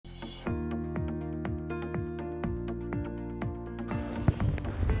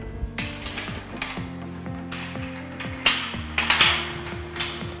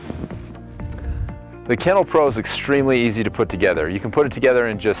The Kennel Pro is extremely easy to put together. You can put it together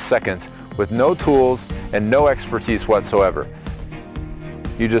in just seconds with no tools and no expertise whatsoever.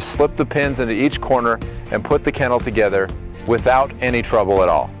 You just slip the pins into each corner and put the kennel together without any trouble at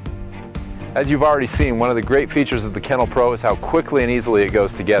all. As you've already seen, one of the great features of the Kennel Pro is how quickly and easily it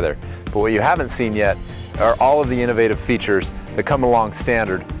goes together. But what you haven't seen yet are all of the innovative features that come along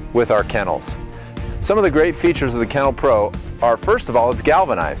standard with our kennels. Some of the great features of the Kennel Pro are, first of all, it's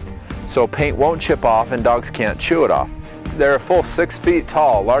galvanized, so paint won't chip off and dogs can't chew it off. They're a full 6 feet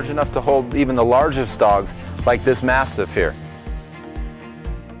tall, large enough to hold even the largest dogs like this Mastiff here.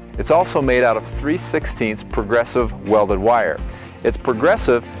 It's also made out of 3/16 progressive welded wire. It's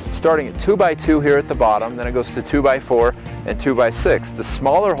progressive starting at 2x2 here at the bottom, then it goes to 2x4 and 2x6. The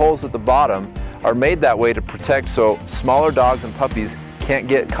smaller holes at the bottom are made that way to protect so smaller dogs and puppies can't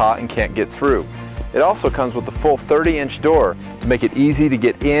get caught and can't get through. It also comes with a full 30-inch door to make it easy to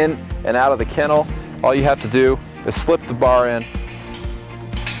get in and out of the kennel. All you have to do is slip the bar in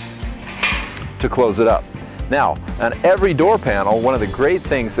to close it up. Now, on every door panel, one of the great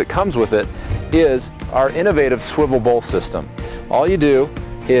things that comes with it is our innovative swivel bowl system. All you do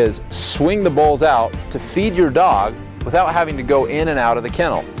is swing the bowls out to feed your dog without having to go in and out of the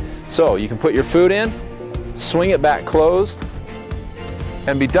kennel. So you can put your food in, swing it back closed,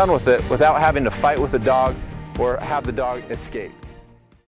 and be done with it without having to fight with the dog or have the dog escape.